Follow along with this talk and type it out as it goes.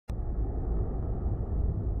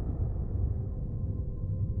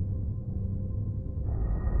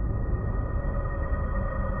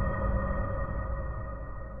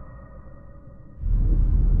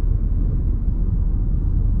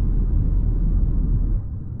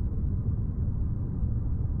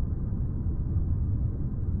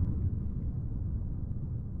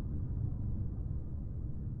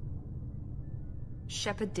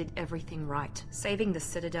Shepard did everything right, saving the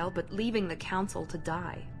Citadel but leaving the Council to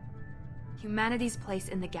die. Humanity's place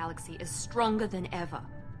in the galaxy is stronger than ever,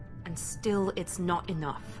 and still it's not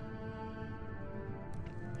enough.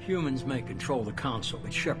 Humans may control the Council,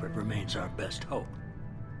 but Shepard remains our best hope.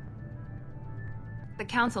 The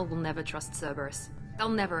Council will never trust Cerberus. They'll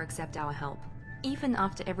never accept our help, even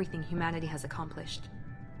after everything humanity has accomplished.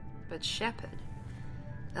 But Shepard,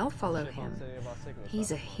 they'll follow him.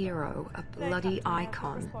 He's a hero, a bloody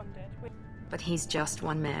icon. But he's just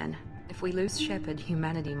one man. If we lose Shepard,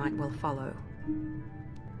 humanity might well follow.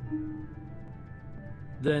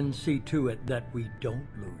 Then see to it that we don't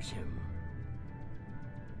lose him.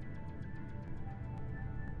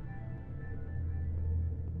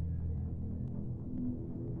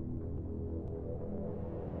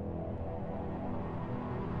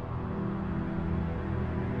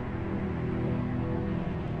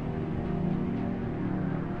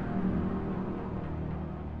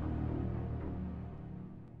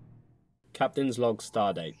 Captain's log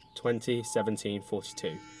stardate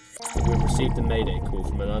 20-17-42. We have received a mayday call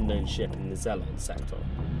from an unknown ship in the Zelon sector.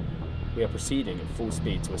 We are proceeding at full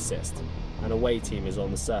speed to assist. An away team is on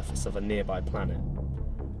the surface of a nearby planet.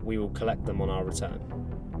 We will collect them on our return.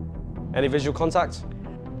 Any visual contact?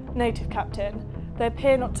 Native, Captain. They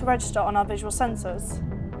appear not to register on our visual sensors.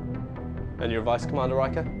 And your advice, Commander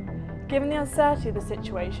Riker? Given the uncertainty of the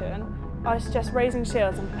situation, I suggest raising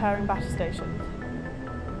shields and preparing battle stations.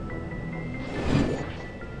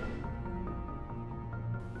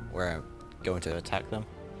 We're going to attack them?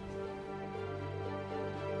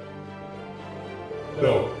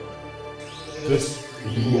 No. Just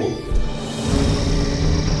reload.